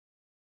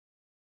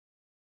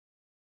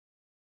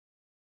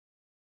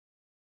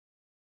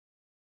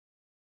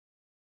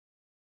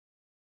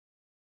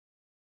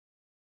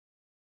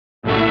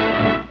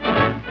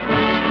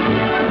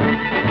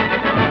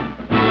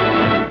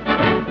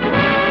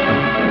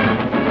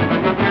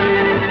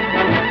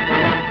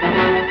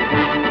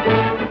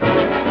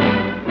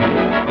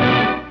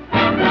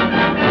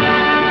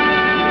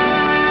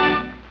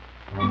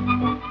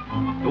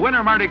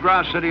Mardi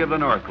Gras city of the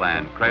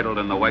Northland, cradled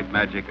in the white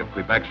magic of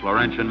Quebec's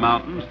Laurentian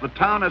mountains, the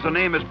town has a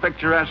name as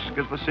picturesque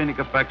as the scenic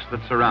effects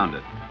that surround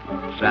it.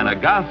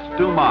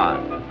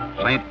 Ste-Agathe-des-Monts,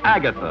 St.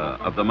 Agatha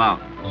of the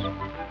mountains.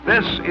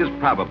 This is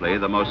probably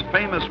the most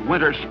famous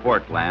winter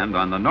sport land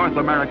on the North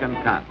American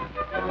continent.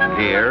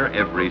 Here,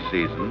 every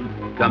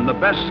season, come the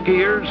best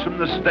skiers from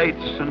the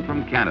States and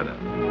from Canada.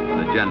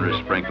 A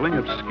generous sprinkling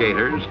of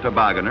skaters,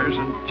 tobogganers,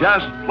 and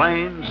just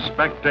plain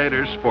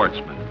spectator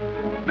sportsmen.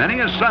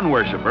 Many a sun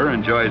worshiper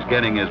enjoys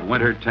getting his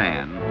winter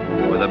tan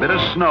with a bit of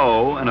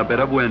snow and a bit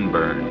of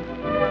windburn.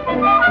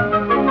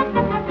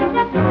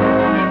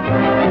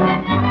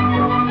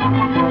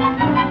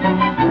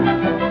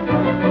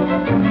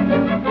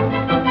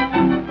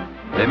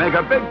 They make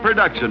a big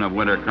production of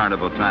winter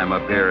carnival time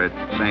up here at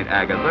St.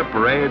 Agatha,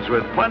 parades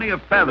with plenty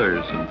of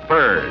feathers and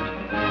furs.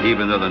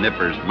 Even though the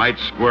nippers might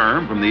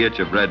squirm from the itch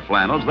of red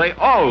flannels, they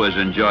always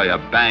enjoy a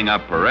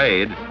bang-up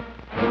parade.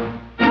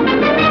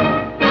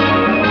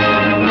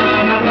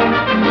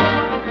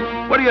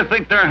 What do you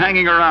think they're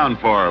hanging around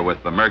for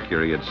with the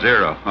mercury at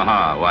zero?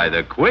 Why,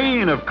 the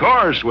Queen, of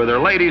course, with her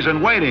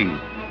ladies-in-waiting.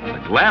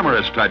 The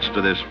glamorous touch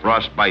to this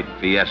frostbite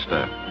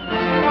fiesta.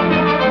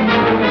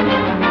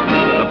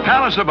 The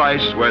Palace of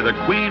Ice, where the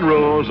Queen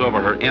rules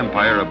over her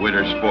empire of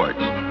winter sports.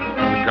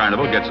 The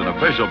carnival gets an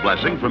official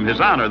blessing from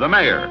His Honor, the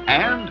Mayor,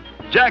 and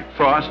Jack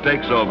Frost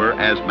takes over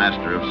as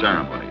Master of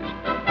Ceremonies.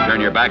 Turn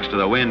your backs to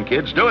the wind,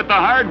 kids. Do it the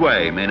hard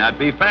way. May not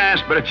be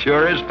fast, but it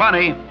sure is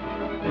funny.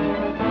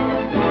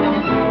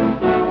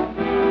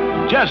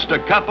 Just a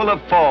couple of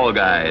fall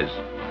guys.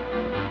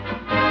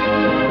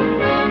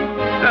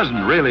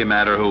 Doesn't really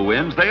matter who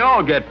wins. They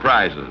all get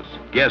prizes.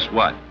 Guess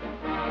what?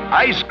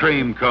 Ice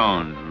cream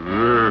cones.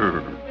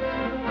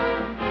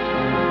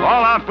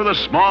 All out for the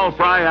small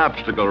fry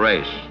obstacle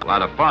race. A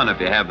lot of fun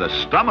if you have the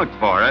stomach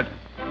for it.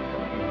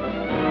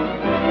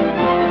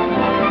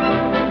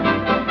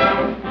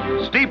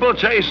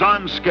 Steeplechase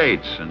on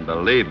skates, and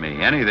believe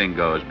me, anything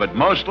goes, but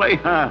mostly,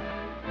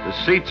 the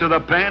seats of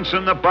the pants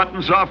and the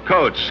buttons off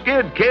coats.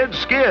 Skid, kids,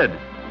 skid.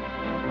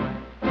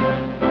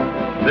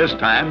 This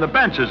time, the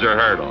benches are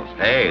hurdles.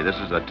 Hey, this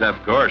is a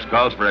tough course,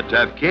 calls for a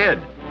tough kid.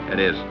 It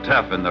is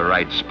tough in the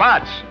right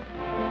spots.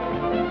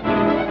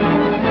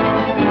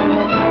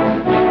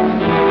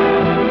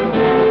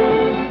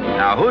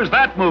 Now, who's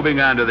that moving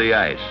onto the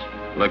ice?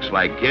 Looks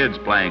like kids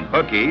playing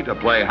hooky to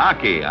play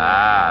hockey.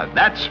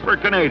 That's for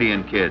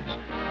Canadian kids.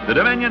 The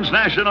Dominion's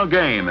national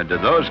game, and do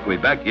those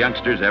Quebec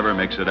youngsters ever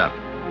mix it up?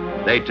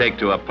 They take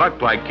to a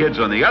puck like kids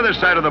on the other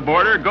side of the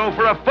border go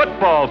for a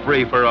football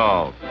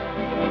free-for-all.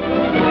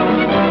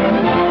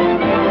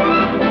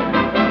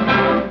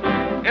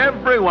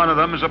 Every one of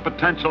them is a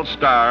potential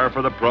star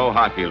for the pro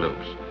hockey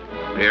loops.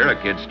 Here, a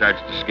kid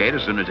starts to skate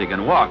as soon as he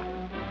can walk.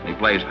 He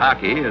plays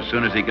hockey as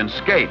soon as he can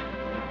skate.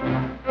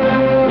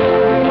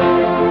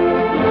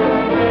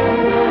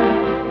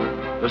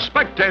 The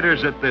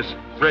spectators at this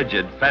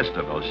frigid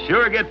festival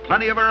sure get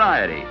plenty of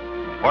variety.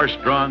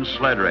 Horse-drawn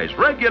sled race,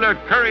 regular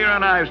Currier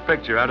and Ives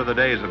picture out of the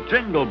days of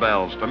jingle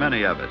bells to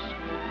many of us.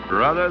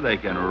 Brother, they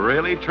can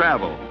really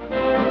travel.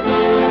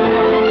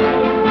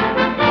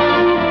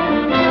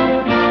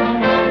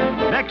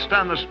 Next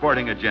on the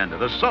sporting agenda,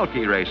 the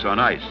sulky race on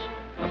ice.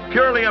 A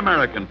purely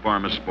American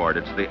form of sport.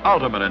 It's the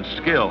ultimate in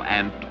skill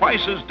and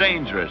twice as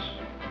dangerous.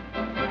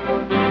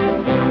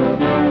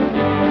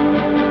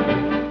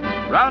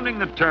 Rounding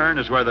the turn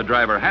is where the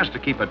driver has to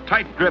keep a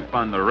tight grip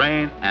on the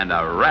rein and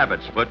a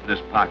rabbit's foot in his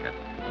pocket.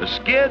 The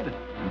skid,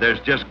 there's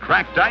just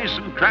cracked ice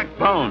and cracked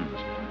bones.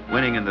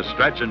 Winning in the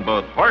stretch, and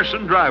both horse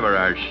and driver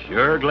are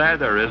sure glad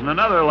there isn't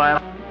another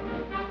lap.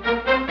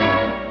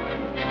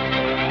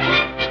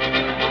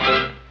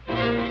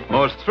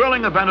 Most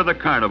thrilling event of the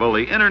carnival,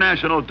 the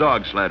International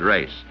Dog Sled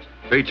Race,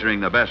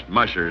 featuring the best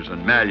mushers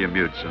and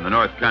malamutes in the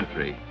North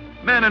Country.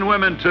 Men and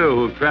women, too,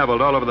 who've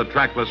traveled all over the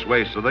trackless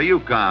wastes of the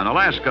Yukon,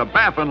 Alaska,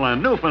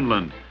 Baffinland,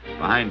 Newfoundland,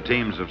 behind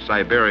teams of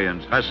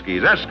Siberians,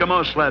 Huskies,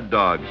 Eskimo sled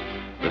dogs.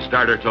 The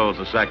starter tolls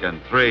the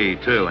second, 3,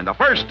 2, and the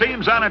first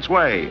team's on its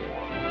way.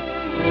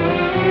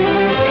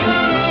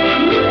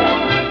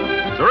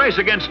 It's a race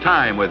against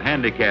time with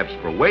handicaps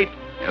for weight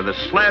of the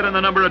sled and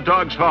the number of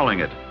dogs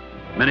hauling it.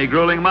 Many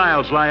grueling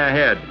miles lie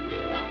ahead.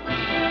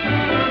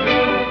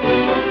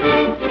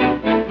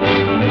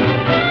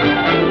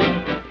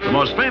 The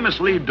most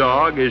famous lead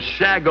dog is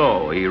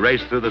Ste-Agathe. He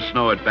raced through the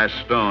snow at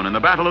Bastogne in the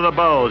Battle of the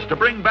Bulge to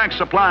bring back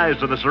supplies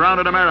to the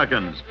surrounded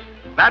Americans.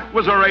 That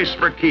was a race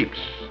for keeps.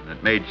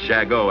 It made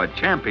Ste-Agathe a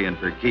champion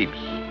for keeps.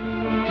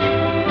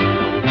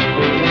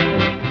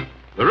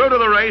 The route of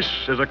the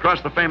race is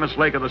across the famous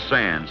Lake of the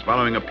Sands,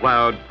 following a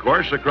plowed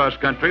course across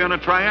country on a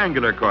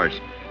triangular course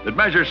that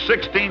measures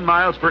 16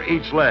 miles for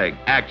each leg.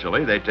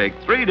 Actually, they take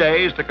 3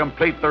 days to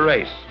complete the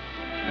race.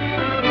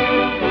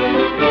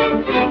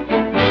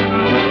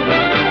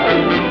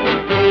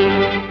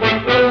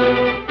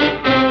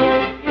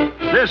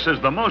 This is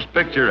the most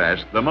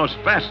picturesque, the most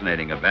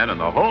fascinating event in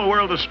the whole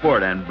world of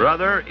sport, and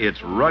brother,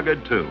 it's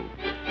rugged too.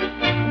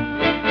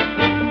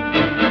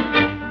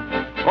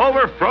 Over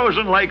over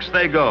frozen lakes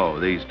they go.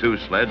 These two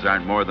sleds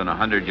aren't more than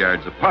 100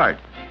 yards apart.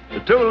 The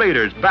two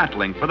leaders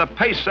battling for the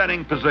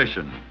pace-setting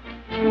position.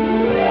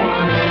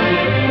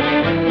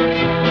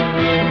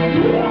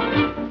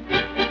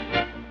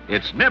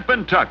 It's nip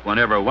and tuck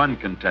whenever one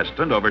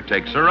contestant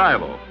overtakes a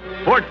rival.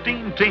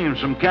 14 teams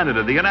from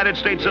Canada, the United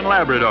States, and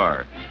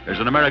Labrador. There's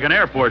an American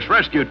Air Force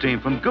rescue team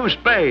from Goose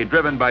Bay,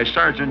 driven by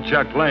Sergeant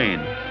Chuck Lane.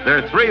 There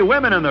are 3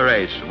 women in the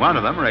race, one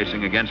of them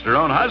racing against her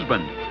own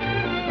husband.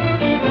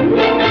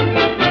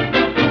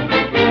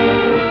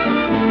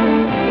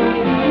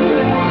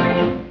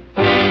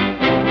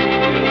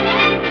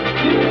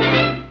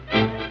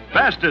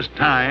 Fastest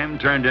time,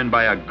 turned in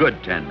by a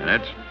good 10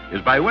 minutes,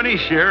 is by Winnie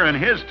Shearer and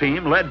his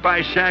team, led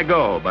by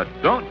Shago. But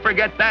don't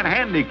forget that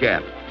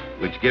handicap,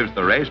 which gives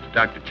the race to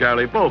Dr.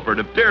 Charlie Bulford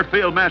of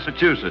Deerfield,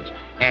 Massachusetts.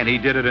 And he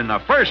did it in the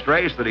first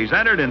race that he's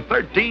entered in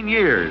 13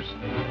 years.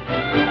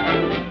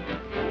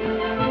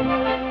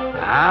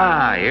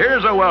 Ah,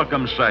 here's a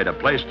welcome sight, a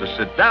place to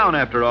sit down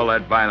after all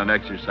that violent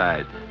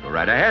exercise. Go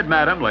right ahead,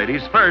 madam,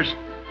 ladies first.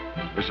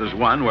 This is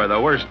one where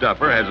the worst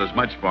duffer has as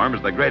much form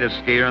as the greatest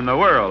skier in the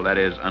world. That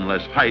is,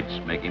 unless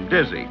heights make him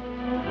dizzy.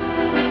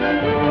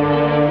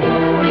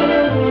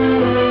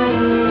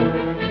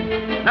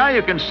 Now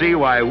you can see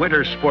why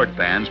winter sport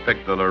fans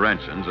pick the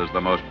Laurentians as the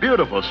most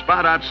beautiful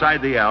spot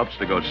outside the Alps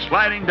to go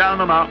sliding down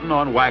the mountain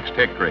on waxed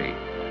hickory.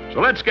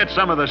 So let's get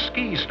some of the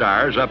ski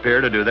stars up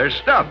here to do their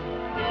stuff.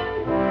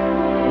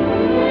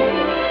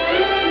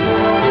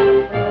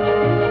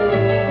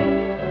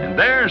 And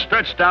there,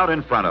 stretched out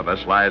in front of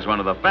us, lies one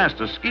of the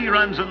fastest ski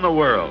runs in the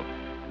world.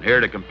 And here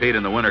to compete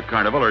in the winter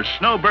carnival are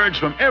snowbirds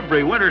from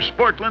every winter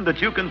sportland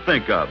that you can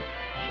think of.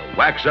 So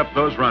wax up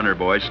those runner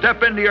boys,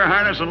 step into your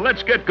harness, and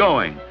let's get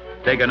going.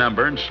 Take a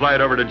number and slide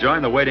over to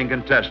join the waiting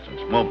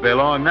contestants. Won't be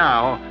long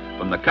now.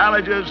 From the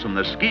colleges, from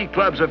the ski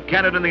clubs of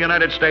Canada and the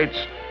United States,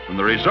 from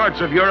the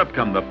resorts of Europe,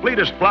 come the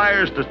fleetest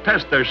flyers to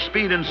test their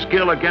speed and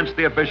skill against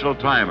the official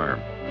timer.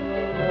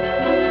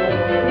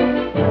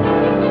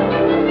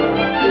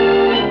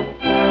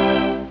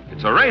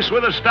 It's a race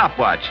with a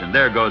stopwatch, and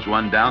there goes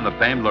one down the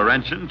famed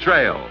Laurentian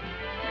Trail.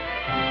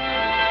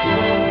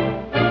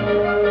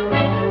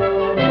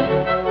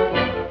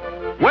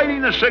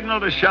 Waiting the signal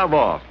to shove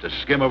off, to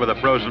skim over the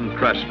frozen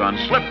crust on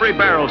slippery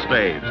barrel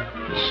staves.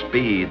 The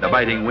speed, the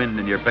biting wind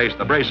in your face,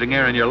 the bracing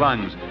air in your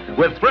lungs.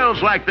 With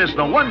thrills like this,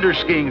 no wonder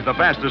skiing's the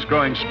fastest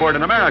growing sport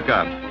in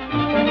America.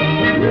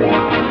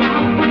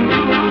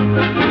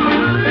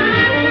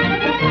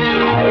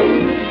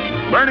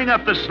 Burning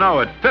up the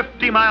snow at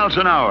 50 miles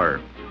an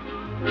hour.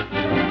 The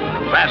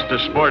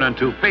fastest sport on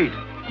 2 feet.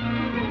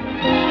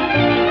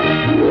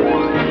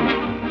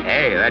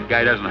 Hey, that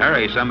guy doesn't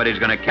hurry. Somebody's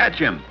going to catch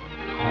him.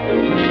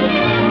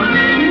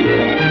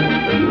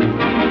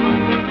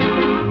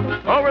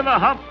 Over the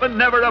hump and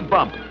never a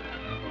bump.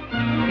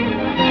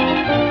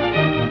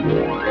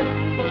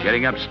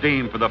 Getting up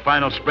steam for the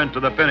final sprint to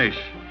the finish.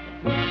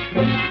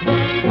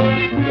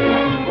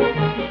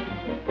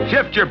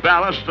 Shift your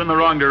ballast in the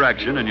wrong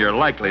direction and you're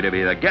likely to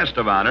be the guest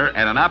of honor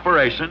at an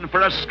operation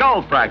for a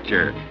skull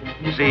fracture.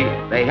 You see,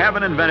 they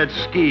haven't invented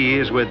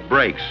skis with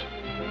brakes.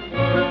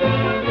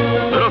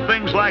 Little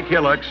things like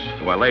hillocks,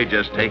 well, they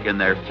just take in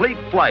their fleet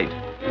flight.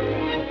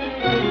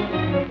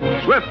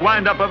 Swift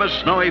wind-up of a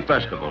snowy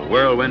festival.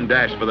 Whirlwind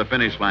dash for the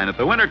finish line at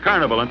the Winter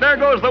Carnival, and there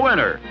goes the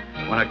winner.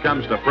 When it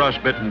comes to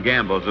frostbitten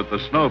gambles at the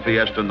Snow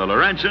Fiesta in the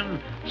Laurentian,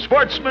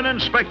 sportsmen and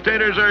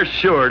spectators are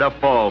sure to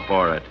fall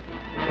for it.